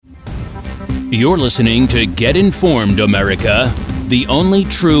You're listening to Get Informed, America, the only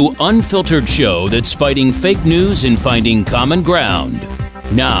true unfiltered show that's fighting fake news and finding common ground.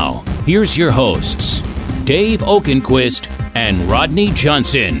 Now, here's your hosts, Dave Oakenquist and Rodney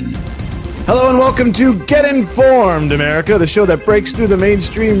Johnson. Hello and welcome to Get Informed, America, the show that breaks through the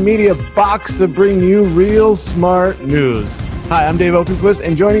mainstream media box to bring you real smart news. Hi, I'm Dave Oakenquist,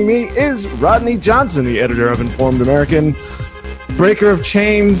 and joining me is Rodney Johnson, the editor of Informed American, breaker of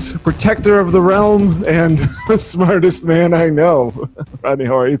chains, protector of the realm, and the smartest man I know. Rodney,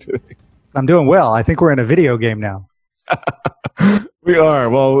 how are you today? I'm doing well. I think we're in a video game now. We are.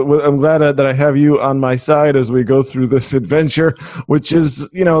 Well, I'm glad that I have you on my side as we go through this adventure, which is,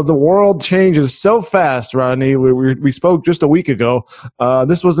 the world changes so fast, Rodney. We spoke just a week ago.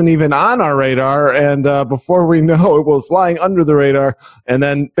 This wasn't even on our radar, and before we know it, was flying under the radar, and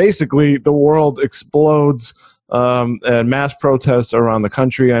then basically the world explodes. And mass protests around the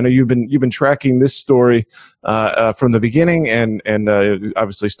country. I know you've been tracking this story from the beginning, and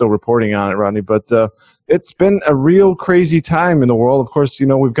obviously still reporting on it, Rodney. But it's been a real crazy time in the world. Of course,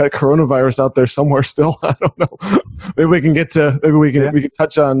 we've got coronavirus out there somewhere still. I don't know. Maybe we can we can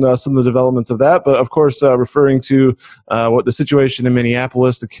touch on some of the developments of that. But of course, referring to what the situation in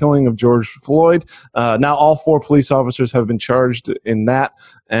Minneapolis, the killing of George Floyd. Now all 4 police officers have been charged in that,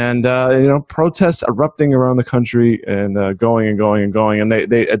 and protests erupting around the country and going and going and going, and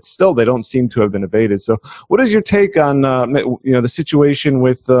they don't seem to have been abated. So, what is your take on the situation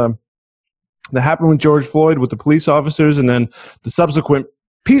with that happened with George Floyd, with the police officers, and then the subsequent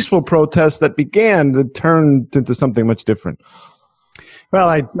peaceful protests that began that turned into something much different? Well,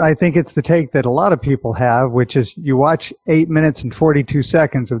 I think it's the take that a lot of people have, which is you watch 8 minutes and 42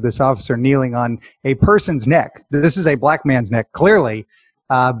 seconds of this officer kneeling on a person's neck. This is a black man's neck, clearly,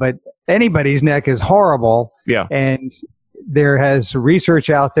 but anybody's neck is horrible. Yeah. And there has research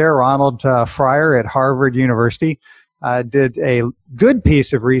out there. Ronald Fryer at Harvard University did a good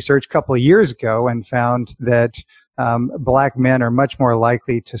piece of research a couple of years ago and found that black men are much more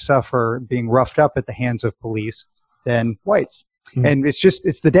likely to suffer being roughed up at the hands of police than whites. Mm-hmm. And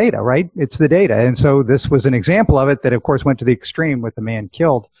it's the data, right? It's the data. And so this was an example of it that, of course, went to the extreme with the man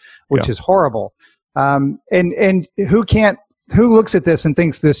killed, which is horrible. And who looks at this and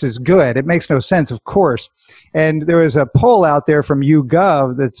thinks this is good? It makes no sense, of course. And there was a poll out there from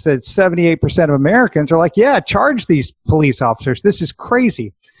YouGov that said 78% of Americans are like, yeah, charge these police officers. This is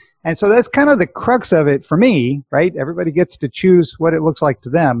crazy. And so that's kind of the crux of it for me, right? Everybody gets to choose what it looks like to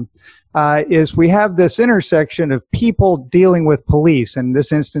them, is we have this intersection of people dealing with police, in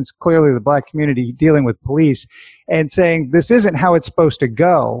this instance, clearly the black community dealing with police, and saying this isn't how it's supposed to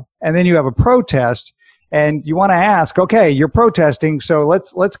go. And then you have a protest. And you want to ask, okay, you're protesting, so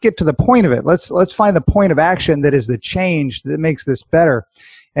let's get to the point of it. Let's find the point of action that is the change that makes this better.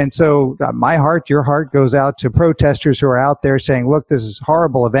 And so my heart, your heart goes out to protesters who are out there saying, look, this is a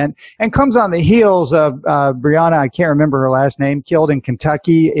horrible event, and comes on the heels of Breonna, I can't remember her last name, killed in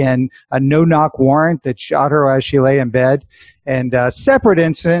Kentucky in a no-knock warrant that shot her as she lay in bed. And a separate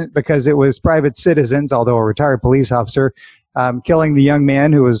incident because it was private citizens, although a retired police officer, killing the young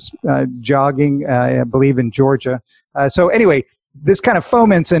man who was jogging, I believe, in Georgia. So anyway, this kind of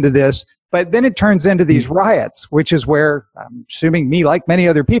foments into this, but then it turns into these riots, which is where I'm assuming me, like many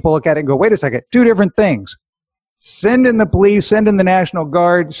other people, look at it and go, wait a second, 2 different things. Send in the police, send in the National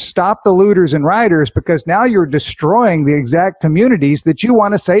Guard, stop the looters and rioters, because now you're destroying the exact communities that you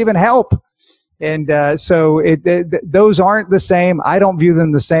want to save and help. And so those aren't the same. I don't view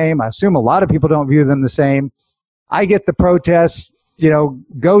them the same. I assume a lot of people don't view them the same. I get the protests,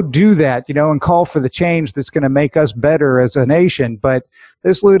 go do that, and call for the change that's going to make us better as a nation. But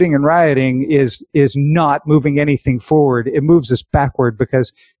this looting and rioting is not moving anything forward. It moves us backward because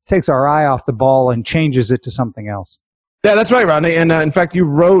it takes our eye off the ball and changes it to something else. Yeah, that's right, Rodney. And in fact, you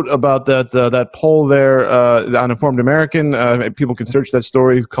wrote about that poll there on Informed American. People can search that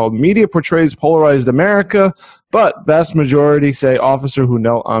story. It's called "Media Portrays Polarized America, but Vast Majority Say Officer Who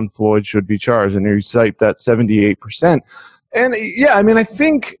Knelt on Floyd Should Be Charged." And you cite that 78%. And yeah, I mean, I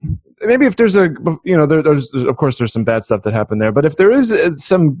think maybe if there's there's of course there's some bad stuff that happened there, but if there is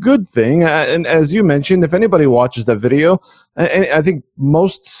some good thing, and as you mentioned, if anybody watches that video, and I think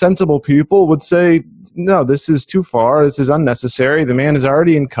most sensible people would say, no, this is too far, this is unnecessary, the man is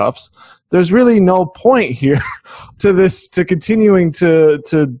already in cuffs, there's really no point here to continuing to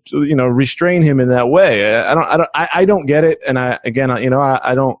restrain him in that way. I don't get it, and I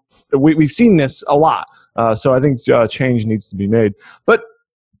don't. We've seen this a lot, so I think change needs to be made. But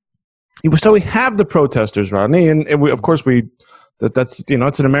so we have the protesters, Rodney, and we that's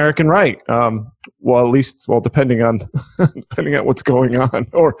it's an American right. Well, at least depending on depending on what's going on,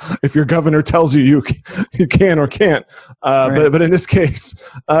 or if your governor tells you can or can't. Right. But in this case,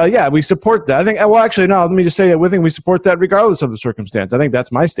 we support that. I think. Well, actually, no. Let me just say that we think we support that regardless of the circumstance. I think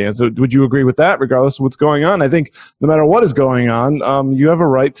that's my stance. So would you agree with that, regardless of what's going on? I think no matter what is going on, you have a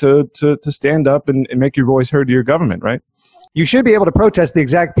right to stand up and make your voice heard to your government, right? You should be able to protest the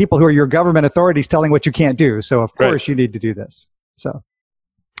exact people who are your government authorities telling what you can't do. So of course you need to do this. So.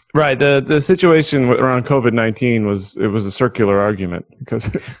 Right. The situation around COVID-19 was a circular argument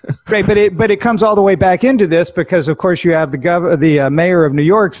because right, but it comes all the way back into this because of course you have the mayor of New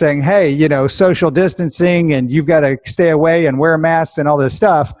York saying, hey, social distancing and you've got to stay away and wear masks and all this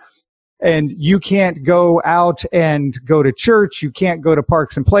stuff. And you can't go out and go to church. You can't go to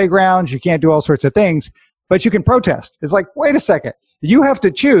parks and playgrounds. You can't do all sorts of things, but you can protest. It's like, wait a second. You have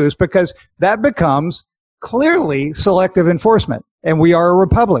to choose because that becomes clearly selective enforcement. And we are a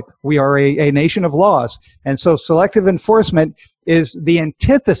republic. We are a nation of laws. And so selective enforcement is the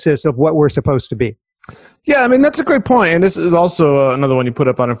antithesis of what we're supposed to be. Yeah, I mean, that's a great point. And this is also another one you put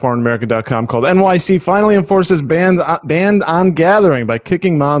up on informedamerica.com called NYC finally enforces ban on gathering by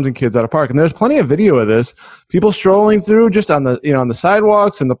kicking moms and kids out of park. And there's plenty of video of this. People strolling through just on the, on the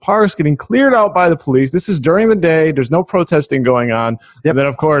sidewalks and the parks getting cleared out by the police. This is during the day. There's no protesting going on. Yep. And then,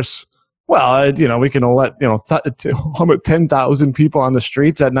 of course, well, we can let 10,000 people on the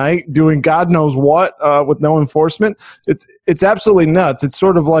streets at night doing God knows what with no enforcement. It's absolutely nuts. It's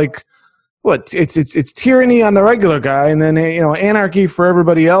sort of like it's tyranny on the regular guy, and then anarchy for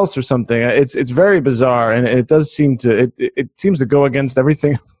everybody else or something. It's very bizarre, and it does seem to it seems to go against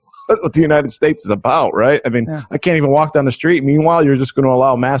everything what the United States is about, right? I mean, I can't even walk down the street. Meanwhile, you're just going to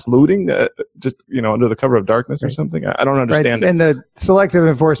allow mass looting, just under the cover of darkness or something. I don't understand it. And the selective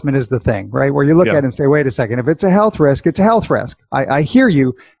enforcement is the thing, right? Where you look at it and say, wait a second, if it's a health risk, it's a health risk. I hear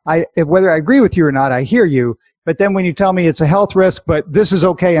you. Whether I agree with you or not, I hear you. But then when you tell me it's a health risk, but this is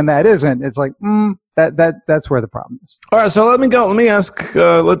okay and that isn't, it's like, that's where the problem is. All right, so let me ask,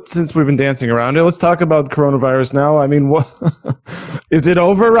 since we've been dancing around it, let's talk about coronavirus now. I mean, is it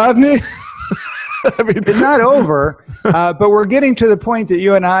over, Rodney? It's not over, but we're getting to the point that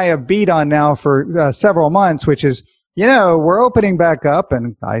you and I have beat on now for several months, which is, we're opening back up,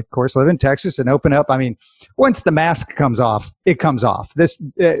 and I, of course, live in Texas and open up. I mean, once the mask comes off, it comes off. This,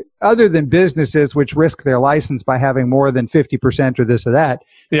 other than businesses which risk their license by having more than 50% or this or that,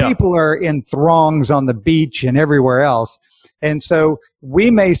 people are in throngs on the beach and everywhere else. And so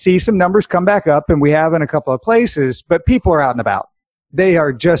we may see some numbers come back up, and we have in a couple of places, but people are out and about. They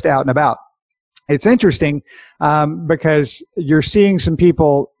are just out and about. It's interesting because you're seeing some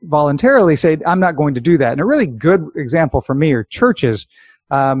people voluntarily say, I'm not going to do that. And a really good example for me are churches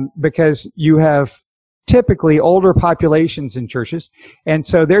because you have typically older populations in churches. And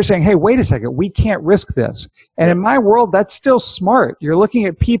so they're saying, hey, wait a second, we can't risk this. And in my world, that's still smart. You're looking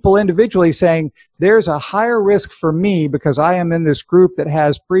at people individually saying, there's a higher risk for me because I am in this group that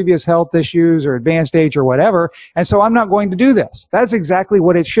has previous health issues or advanced age or whatever. And so I'm not going to do this. That's exactly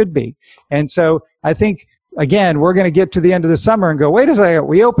what it should be. And so I think, again, we're going to get to the end of the summer and go, wait a second,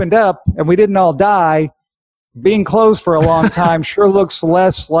 we opened up and we didn't all die. Being closed for a long time sure looks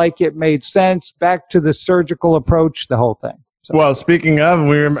less like it made sense. Back to the surgical approach, the whole thing. So. Well, speaking of,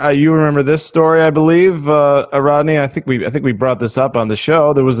 you remember this story, I believe, Rodney. I think we brought this up on the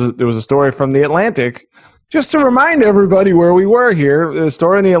show. There was a story from the Atlantic, just to remind everybody where we were here. The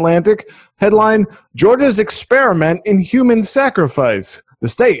story in the Atlantic headline: Georgia's experiment in human sacrifice. The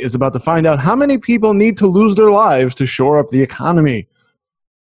state is about to find out how many people need to lose their lives to shore up the economy.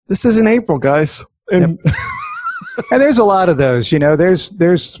 This is in April, guys. And And there's a lot of those, there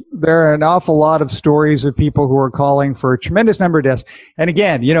are an awful lot of stories of people who are calling for a tremendous number of deaths. And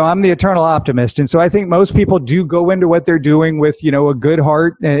again, I'm the eternal optimist. And so I think most people do go into what they're doing with, a good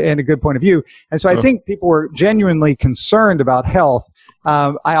heart and a good point of view. And so I think people were genuinely concerned about health.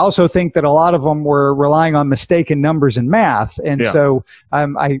 I also think that a lot of them were relying on mistaken numbers and math. And so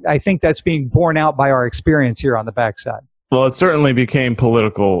I think that's being borne out by our experience here on the backside. Well, it certainly became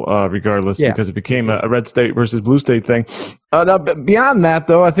political, regardless, because it became a red state versus blue state thing. Now, beyond that,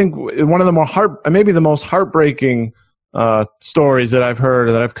 though, I think one of the maybe the most heartbreaking stories that I've heard,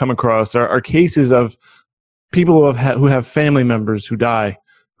 that I've come across, are cases of people who have family members who die,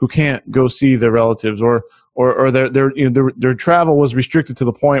 who can't go see their relatives, or their travel was restricted to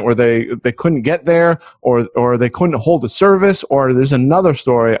the point where they couldn't get there, or they couldn't hold a service. Or there's another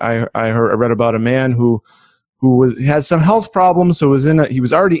story I read about a man who had some health problems, so he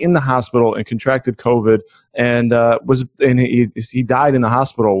was already in the hospital and contracted COVID, and he died in the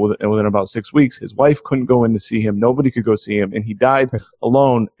hospital within about 6 weeks. His wife couldn't go in to see him; nobody could go see him, and he died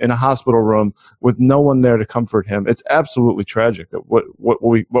alone in a hospital room with no one there to comfort him. It's absolutely tragic that what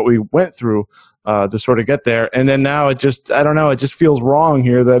we went through to sort of get there, and then now it just feels wrong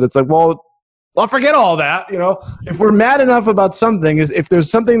here that it's like, well, I'll forget all that. If we're mad enough about something, if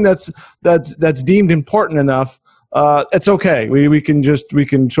there's something that's deemed important enough, it's okay. We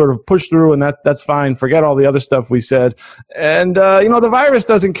can sort of push through, and that's fine. Forget all the other stuff we said, and the virus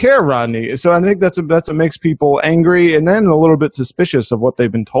doesn't care, Rodney. So I think that's what makes people angry, and then a little bit suspicious of what they've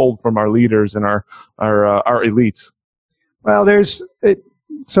been told from our leaders and our elites. Well,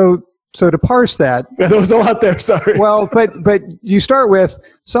 So to parse that, there was a lot there. Sorry. Well, but you start with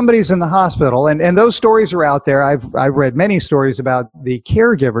somebody's in the hospital, and those stories are out there. I've read many stories about the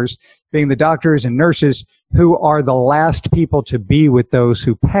caregivers being the doctors and nurses who are the last people to be with those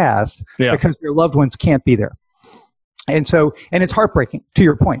who pass because their loved ones can't be there, and it's heartbreaking. To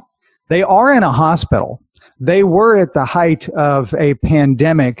your point, they are in a hospital. They were at the height of a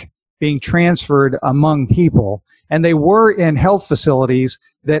pandemic being transferred among people, and they were in health facilities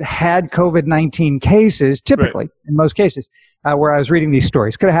that had COVID-19 cases, typically, in most cases, where I was reading these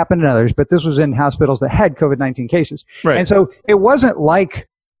stories. Could have happened in others, but this was in hospitals that had COVID-19 cases. Right. And so it wasn't like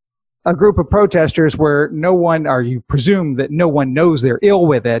a group of protesters where you presume that no one knows they're ill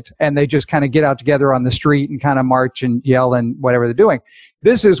with it, and they just kind of get out together on the street and kind of march and yell and whatever they're doing.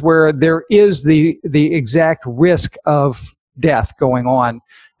 This is where there is the exact risk of death going on.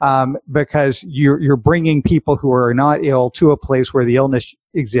 Because you're bringing people who are not ill to a place where the illness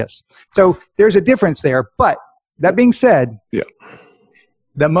exists. So there's a difference there. But that being said,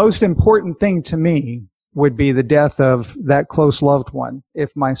 the most important thing to me would be the death of that close loved one.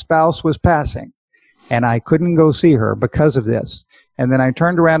 If my spouse was passing and I couldn't go see her because of this, and then I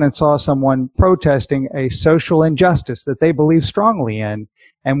turned around and saw someone protesting a social injustice that they believe strongly in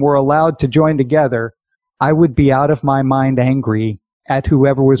and were allowed to join together, I would be out of my mind angry at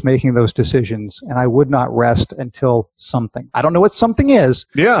whoever was making those decisions, and I would not rest until something. I don't know what something is,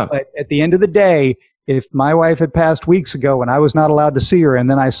 but at the end of the day, if my wife had passed weeks ago and I was not allowed to see her, and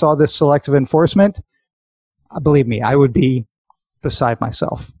then I saw this selective enforcement, believe me, I would be beside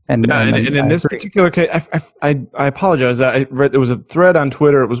myself. And in this particular case, I apologize. I read there was a thread on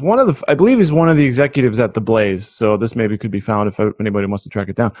Twitter. It was I believe he's one of the executives at the Blaze, so this maybe could be found if anybody wants to track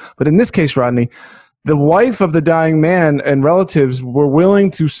it down. But in this case, Rodney, the wife of the dying man and relatives were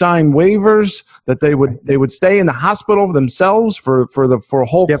willing to sign waivers that they would stay in the hospital themselves for a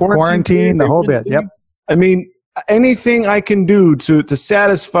whole quarantine, the whole bit. Yep. I mean, anything I can do to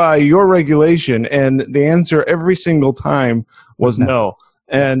satisfy your regulation, and the answer every single time was no.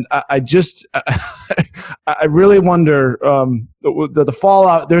 And I really wonder the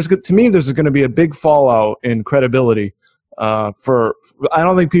fallout. There's going to be a big fallout in credibility. I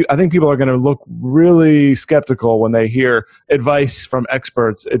think people are going to look really skeptical when they hear advice from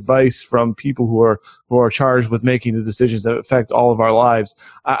experts, advice from people who are charged with making the decisions that affect all of our lives.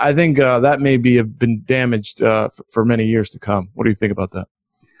 I think that may have been damaged for many years to come. What do you think about that?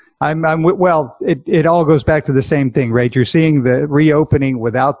 Well, it all goes back to the same thing, right? You're seeing the reopening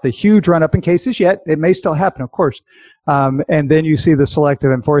without the huge run-up in cases yet. It may still happen, of course. And then you see the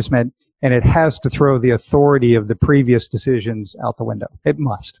selective enforcement, and it has to throw the authority of the previous decisions out the window. It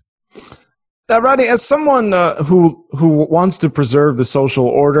must. Rodney, as someone who wants to preserve the social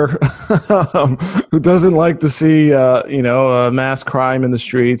order, who doesn't like to see mass crime in the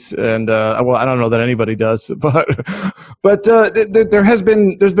streets, and I don't know that anybody does, but there's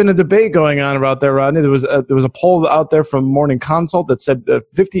been a debate going on about that, Rodney. There was a poll out there from Morning Consult that said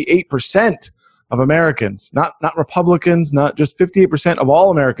 58% of Americans, not Republicans, not just 58% of all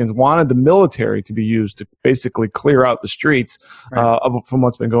Americans, wanted the military to be used to basically clear out the streets from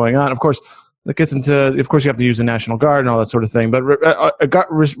what's been going on. Of course, that gets into, of course, you have to use the National Guard and all that sort of thing. But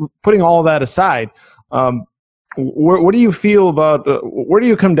putting all that aside, what do you feel about, where do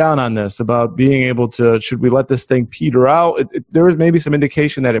you come down on this about being able to, should we let this thing peter out? There is maybe some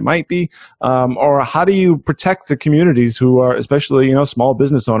indication that it might be, or how do you protect the communities who are, especially, small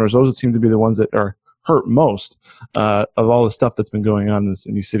business owners? Those seem to be the ones that are hurt most of all the stuff that's been going on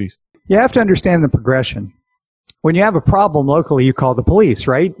in these cities. You have to understand the progression. When you have a problem locally, you call the police,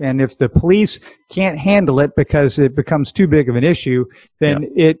 right? And if the police can't handle it because it becomes too big of an issue, then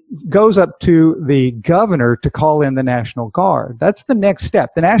it goes up to the governor to call in the National Guard. That's the next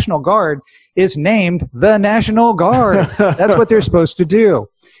step. The National Guard is named the National Guard. That's what they're supposed to do.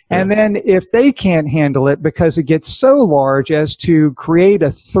 And then if they can't handle it because it gets so large as to create a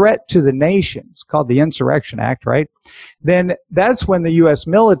threat to the nation, it's called the Insurrection Act, right? Then that's when the U.S.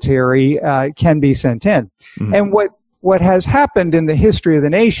 military can be sent in. Mm-hmm. And what has happened in the history of the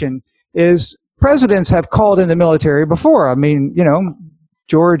nation is presidents have called in the military before. I mean,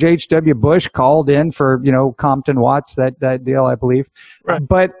 George H.W. Bush called in for, Compton Watts, that deal, I believe. Right.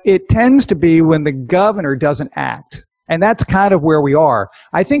 But it tends to be when the governor doesn't act. And that's kind of where we are.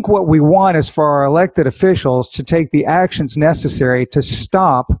 I think what we want is for our elected officials to take the actions necessary to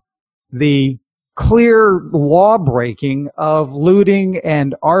stop the clear law breaking of looting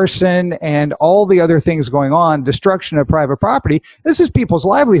and arson and all the other things going on, destruction of private property. This is people's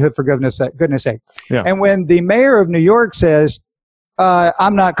livelihood, for goodness sake. Yeah. And when the mayor of New York says,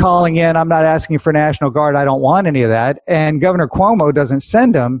 I'm not calling in, I'm not asking for National Guard, I don't want any of that, and Governor Cuomo doesn't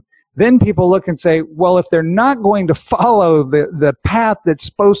send them, then people look and say, well, if they're not going to follow the path that's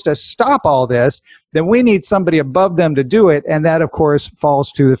supposed to stop all this, then we need somebody above them to do it. And that, of course,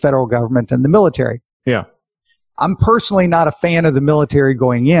 falls to the federal government and the military. Yeah. I'm personally not a fan of the military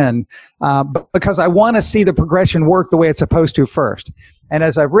going in because I want to see the progression work the way it's supposed to first. And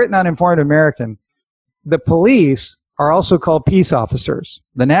as I've written on Informed American, the police are also called peace officers.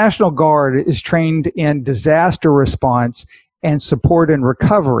 The National Guard is trained in disaster response and support and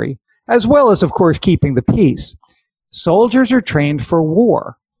recovery, as well as, of course, keeping the peace. Soldiers are trained for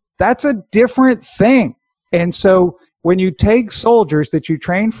war. That's a different thing. And so when you take soldiers that you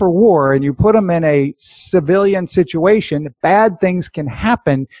train for war and you put them in a civilian situation, bad things can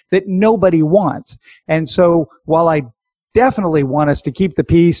happen that nobody wants. And so while I definitely want us to keep the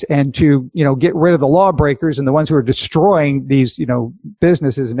peace and to, get rid of the lawbreakers and the ones who are destroying these,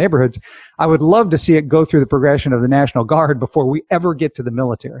 businesses and neighborhoods, I would love to see it go through the progression of the National Guard before we ever get to the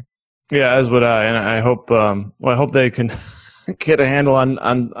military. Yeah, as would I. And I hope, I hope they can get a handle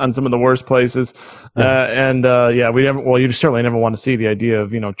on some of the worst places. Yeah. You certainly never want to see the idea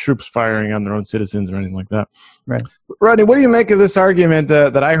of, troops firing on their own citizens or anything like that. Right. Rodney, what do you make of this argument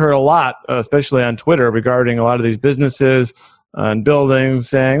that I heard a lot, especially on Twitter, regarding a lot of these businesses and buildings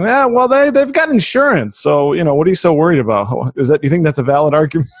saying, they've got insurance. So, what are you so worried about? Do you think that's a valid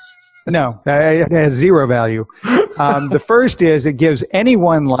argument? No, it has zero value. The first is it gives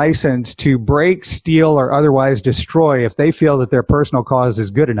anyone license to break, steal, or otherwise destroy if they feel that their personal cause is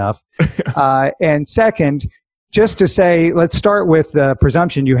good enough. And second, just to say, let's start with the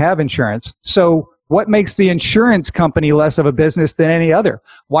presumption you have insurance. So what makes the insurance company less of a business than any other?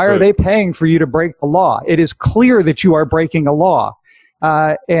 Why are they paying for you to break the law? It is clear that you are breaking a law.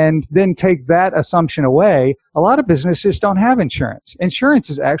 And then take that assumption away. A lot of businesses don't have insurance. Insurance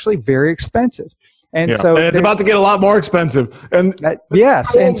is actually very expensive. And so it's about to get a lot more expensive. And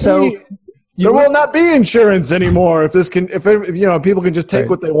yes. And so there will not be insurance anymore if people can just take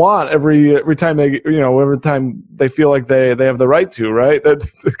what they want every time every time they feel like they have the right to, right? That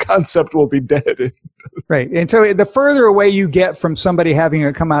the concept will be dead. Right. And so the further away you get from somebody having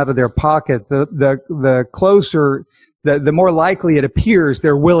it come out of their pocket, the closer, the more likely it appears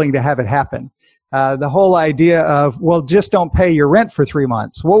they're willing to have it happen. The whole idea of, just don't pay your rent for 3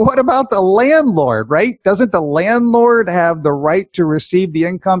 months. Well, what about the landlord, right? Doesn't the landlord have the right to receive the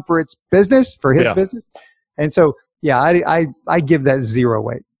income for its business, for his business? And so, I give that zero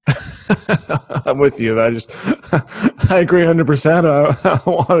weight. I'm with you. I agree 100%. I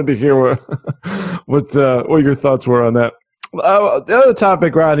wanted to hear what your thoughts were on that. The other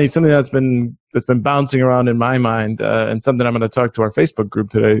topic, Rodney, something that's been bouncing around in my mind, and something I'm going to talk to our Facebook group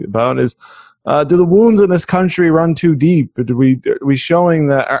today about is, do the wounds in this country run too deep? Are we showing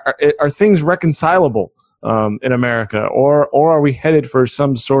that are things reconcilable in America, or are we headed for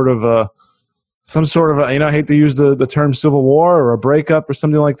some sort of I hate to use the term civil war or a breakup or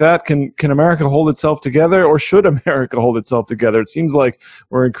something like that. Can America hold itself together, or should America hold itself together? It seems like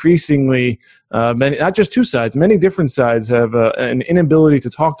we're increasingly many, not just two sides, many different sides have an inability to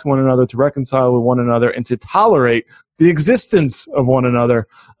talk to one another, to reconcile with one another, and to tolerate the existence of one another.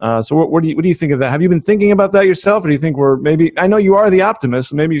 So what do you think of that? Have you been thinking about that yourself, or do you think I know you are the optimist,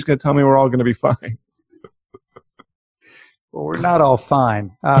 so maybe you're just going to tell me we're all going to be fine. Well, we're not all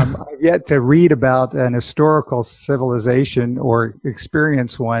fine. I've yet to read about an historical civilization or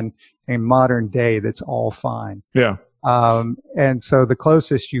experience one in modern day that's all fine. Yeah. And so the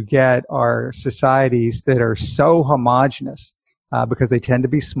closest you get are societies that are so homogenous because they tend to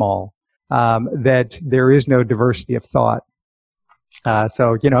be small that there is no diversity of thought.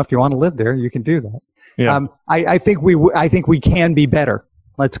 So, if you want to live there, you can do that. Yeah. I think we can be better.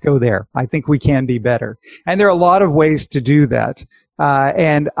 Let's go there. I think we can be better. And there are a lot of ways to do that.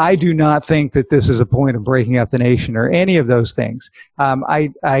 And I do not think that this is a point of breaking up the nation or any of those things.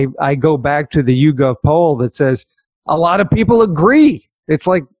 I go back to the YouGov poll that says a lot of people agree. It's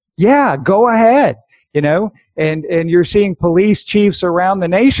like, yeah, go ahead, and you're seeing police chiefs around the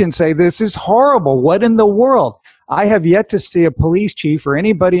nation say this is horrible. What in the world? I have yet to see a police chief or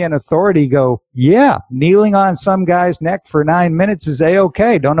anybody in authority go, yeah, kneeling on some guy's neck for 9 minutes is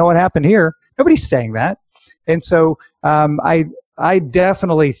A-okay. Don't know what happened here. Nobody's saying that. And so I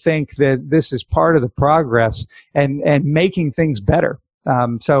definitely think that this is part of the progress and making things better.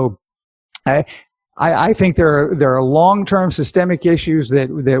 So I think there are long-term systemic issues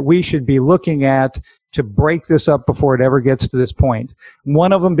that we should be looking at to break this up before it ever gets to this point.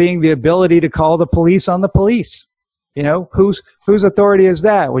 One of them being the ability to call the police on the police. Whose authority is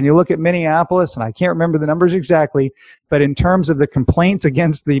that? When you look at Minneapolis, and I can't remember the numbers exactly, but in terms of the complaints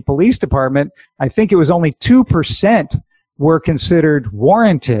against the police department, I think it was only 2% were considered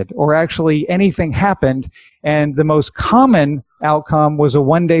warranted or actually anything happened. And the most common outcome was a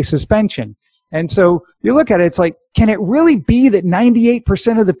one-day suspension. And so you look at it, it's like, can it really be that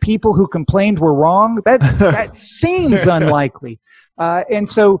 98% of the people who complained were wrong? That seems unlikely. And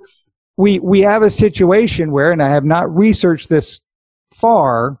so we have a situation where, and I have not researched this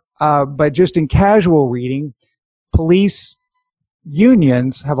far, but just in casual reading, police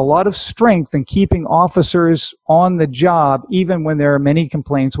unions have a lot of strength in keeping officers on the job, even when there are many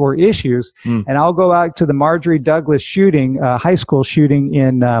complaints or issues. And I'll go out to the Marjorie Douglas shooting, high school shooting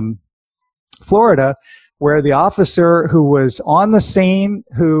in Florida, where the officer who was on the scene,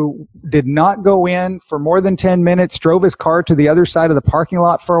 who did not go in for more than 10 minutes, drove his car to the other side of the parking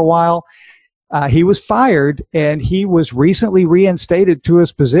lot for a while. He was fired, and he was recently reinstated to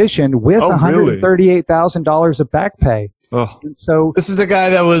his position with $138,000 of back pay. Oh, so this is the guy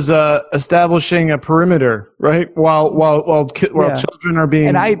that was establishing a perimeter, right? While children are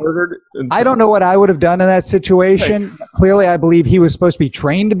being murdered. I don't know what I would have done in that situation. Right. Clearly, I believe he was supposed to be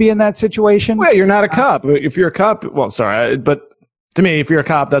trained to be in that situation. Well, you're not a cop. If you're a cop, but to me, if you're a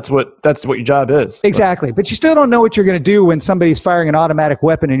cop, that's what your job is. Exactly, but you still don't know what you're going to do when somebody's firing an automatic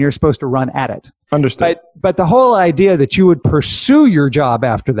weapon and you're supposed to run at it. Understood. But the whole idea that you would pursue your job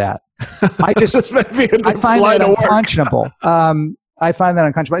after that. I find that unconscionable. I find that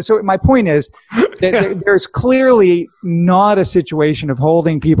unconscionable. So my point is that there's clearly not a situation of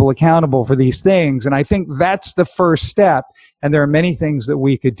holding people accountable for these things. And I think that's the first step. And there are many things that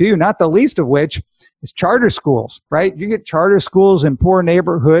we could do, not the least of which is charter schools, right? You get charter schools in poor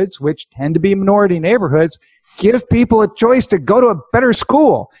neighborhoods, which tend to be minority neighborhoods, give people a choice to go to a better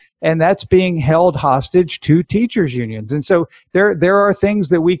school. And that's being held hostage to teachers' unions. And so there are things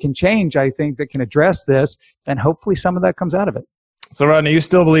that we can change, I think, that can address this, and hopefully some of that comes out of it. So, Rodney, you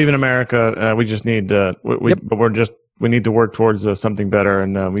still believe in America? We just need we need to work towards something better,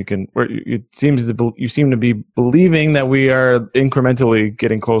 and we can. You seem to be believing that we are incrementally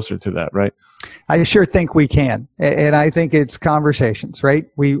getting closer to that, right? I sure think we can, and I think it's conversations, right?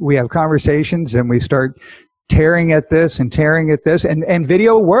 We have conversations, and we start tearing at this, and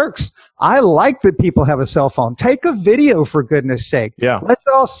video works. I like that people have a cell phone. Take a video, for goodness sake. Yeah. Let's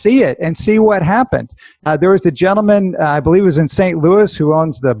all see it and see what happened. There was a gentleman, I believe it was in St. Louis, who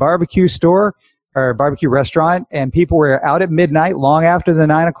owns the barbecue store or barbecue restaurant, and people were out at midnight, long after the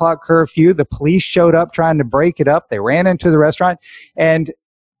 9 o'clock curfew. The police showed up trying to break it up. They ran into the restaurant, and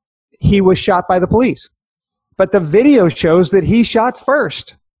he was shot by the police. But the video shows that he shot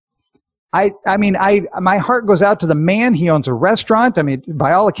first. I mean, my heart goes out to the man. He owns a restaurant. I mean,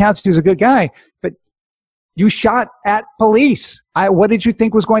 by all accounts, he's a good guy. But you shot at police. What did you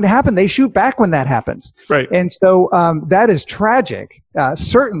think was going to happen? They shoot back when that happens. Right. And so that is tragic,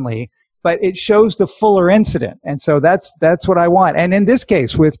 certainly. But it shows the fuller incident. And so that's what I want. And in this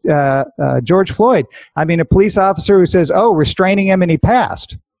case with George Floyd, I mean, a police officer who says, restraining him and he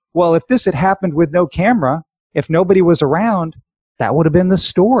passed. Well, if this had happened with no camera, if nobody was around, that would have been the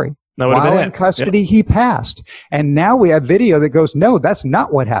story. While in custody, he passed. And now we have video that goes, no, that's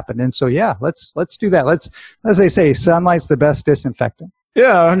not what happened. And so, let's do that. Let's, as they say, sunlight's the best disinfectant.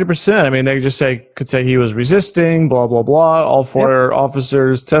 Yeah, 100%. I mean, they could say he was resisting, blah, blah, blah. All four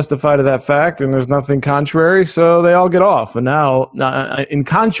officers testify to that fact, and there's nothing contrary, so they all get off. And now in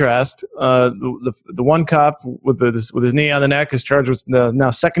contrast, the one cop with his knee on the neck is charged with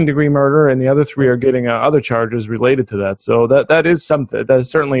now second-degree murder, and the other three are getting other charges related to that. So that is something. That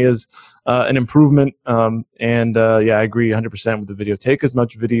certainly is an improvement. I agree 100% with the video. Take as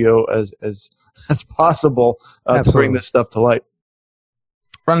much video as possible to bring this stuff to light.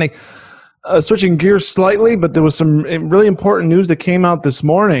 Rodney, Switching gears slightly, but there was some really important news that came out this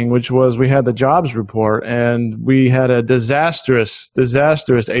morning, which was we had the jobs report, and we had a disastrous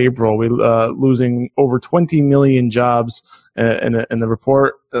April. We losing over 20 million jobs in the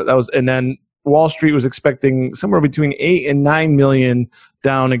report. And then Wall Street was expecting somewhere between 8 and 9 million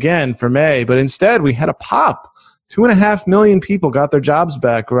down again for May, but instead we had a pop. 2.5 million people got their jobs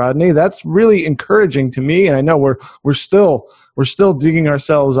back, Rodney. That's really encouraging to me, and I know we're still digging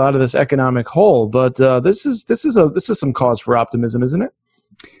ourselves out of this economic hole. But this is some cause for optimism, isn't it?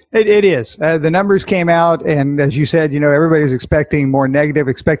 It is. The numbers came out, and as you said, everybody's expecting more negative,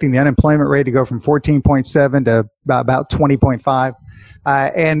 expecting the unemployment rate to go from 14.7 to about 20.5,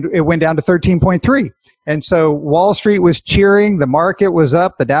 and it went down to 13.3. And so Wall Street was cheering. The market was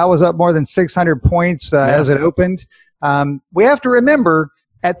up. The Dow was up more than 600 points as it opened. We have to remember,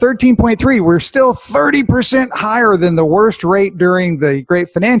 at 13.3, we're still 30% higher than the worst rate during the great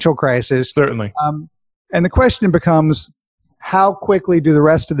financial crisis. Certainly. And the question becomes, how quickly do the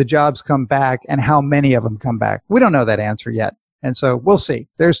rest of the jobs come back, and how many of them come back? We don't know that answer yet. And so we'll see.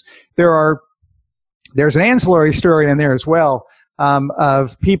 There's an ancillary story in there as well.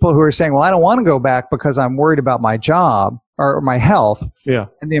 Of people who are saying, well, I don't want to go back because I'm worried about my job or my health. Yeah.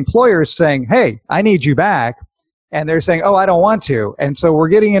 And the employer is saying, hey, I need you back. And they're saying, oh, I don't want to. And so we're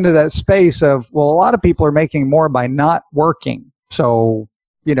getting into that space of, well, a lot of people are making more by not working. So,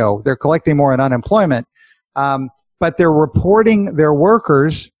 they're collecting more in unemployment. But they're reporting their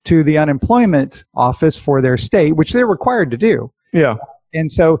workers to the unemployment office for their state, which they're required to do. Yeah.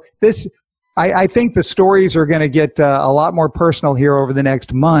 And so I think the stories are going to get a lot more personal here over the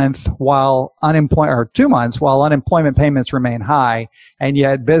next month, while 2 months, while unemployment payments remain high, and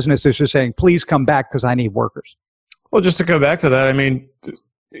yet businesses are saying, "Please come back because I need workers." Well, just to go back to that, I mean,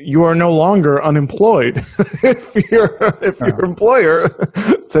 you are no longer unemployed if your employer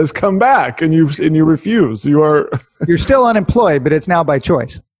says come back and you refuse. You're still unemployed, but it's now by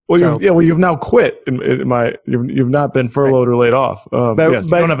choice. Well, you've now quit. You've not been furloughed or laid off.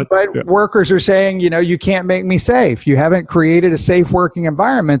 But workers are saying, you can't make me safe. You haven't created a safe working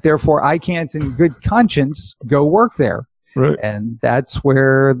environment. Therefore, I can't, in good conscience, go work there. Right. And that's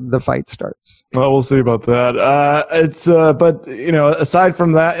where the fight starts. Well, we'll see about that. But aside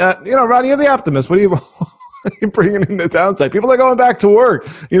from that, Rodney, you're the optimist. What do you? You're bringing in the downside. People are going back to work,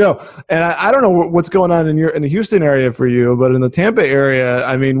 and I don't know what's going on in the Houston area for you, but in the Tampa area,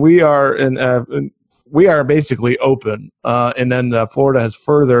 I mean, we are basically open, and then the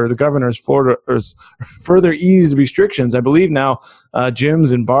governor has further eased restrictions. I believe now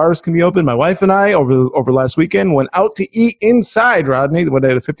gyms and bars can be open. My wife and I over last weekend went out to eat inside, Rodney, when they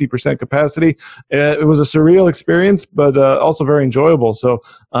had a 50% capacity. It was a surreal experience, but also very enjoyable. So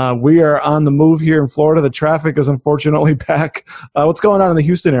we are on the move here in Florida. The traffic is unfortunately back. What's going on in the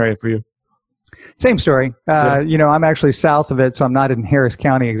Houston area for you? Same story. I'm actually south of it, so I'm not in Harris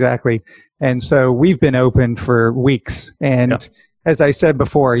County exactly. And so we've been open for weeks. And as I said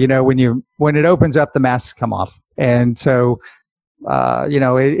before, when it opens up, the masks come off. And so,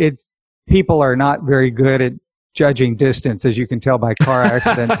 people are not very good at judging distance, as you can tell by car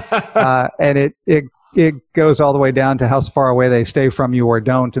accidents. And it goes all the way down to how far away they stay from you or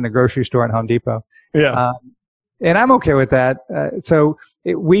don't in the grocery store and Home Depot. Yeah. And I'm okay with that.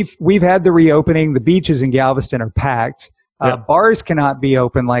 We've had the reopening. The beaches in Galveston are packed. Bars cannot be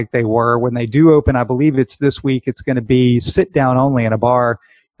open like they were. When they do open, I believe it's this week, it's going to be sit down only in a bar,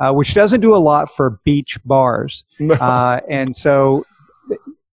 which doesn't do a lot for beach bars. No. And so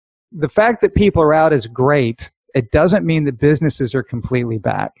the fact that people are out is great. It doesn't mean that businesses are completely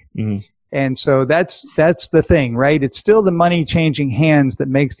back. Mm-hmm. And so that's the thing, right? It's still the money changing hands that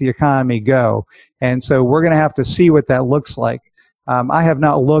makes the economy go. And so we're going to have to see what that looks like. I have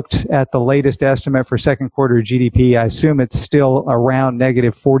not looked at the latest estimate for second quarter GDP. I assume it's still around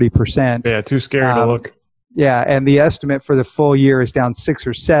negative 40%. Yeah, too scary to look. Yeah, and the estimate for the full year is down 6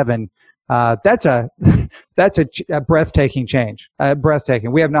 or 7. That's a breathtaking change.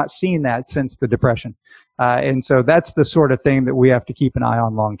 Breathtaking. We have not seen that since the Depression. And so that's the sort of thing that we have to keep an eye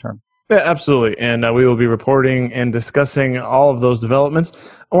on long term. Yeah, absolutely. And we will be reporting and discussing all of those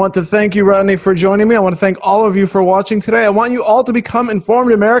developments. I want to thank you, Rodney, for joining me. I want to thank all of you for watching today. I want you all to become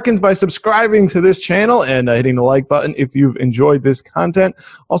informed Americans by subscribing to this channel and hitting the like button if you've enjoyed this content.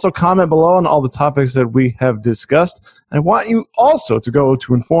 Also, comment below on all the topics that we have discussed. And I want you also to go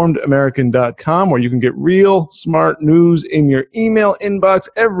to informedamerican.com, where you can get real smart news in your email inbox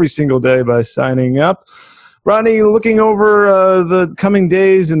every single day by signing up. Rodney, looking over the coming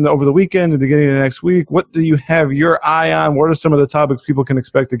days and over the weekend and beginning of next week, what do you have your eye on? What are some of the topics people can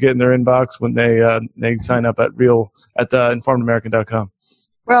expect to get in their inbox when they sign up at informedamerican.com?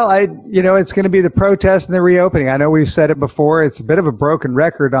 Well, it's going to be the protest and the reopening. I know we've said it before. It's a bit of a broken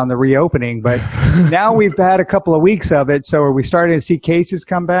record on the reopening, but now we've had a couple of weeks of it. So are we starting to see cases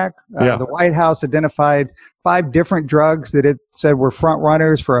come back? The White House identified 5 different drugs that it said were front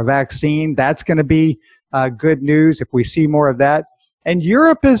runners for a vaccine. That's going to be good news if we see more of that. And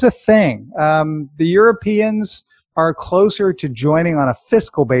Europe is a thing. The Europeans are closer to joining on a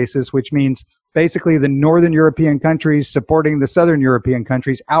fiscal basis, which means basically the Northern European countries supporting the Southern European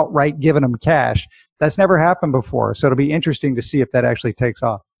countries, outright giving them cash. That's never happened before. So it'll be interesting to see if that actually takes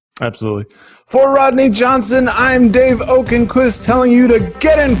off. Absolutely. For Rodney Johnson, I'm Dave Oakenquist telling you to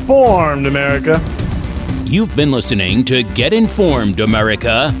get informed, America. You've been listening to Get Informed,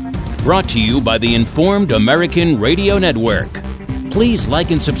 America, brought to you by the Informed American Radio Network. Please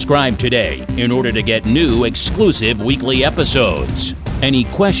like and subscribe today in order to get new exclusive weekly episodes. Any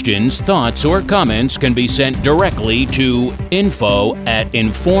questions, thoughts, or comments can be sent directly to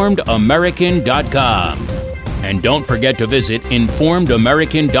info@informedamerican.com. And don't forget to visit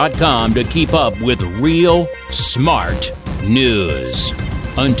informedamerican.com to keep up with real, smart news.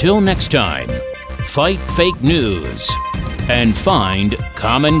 Until next time, fight fake news and find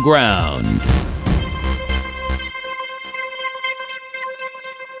common ground.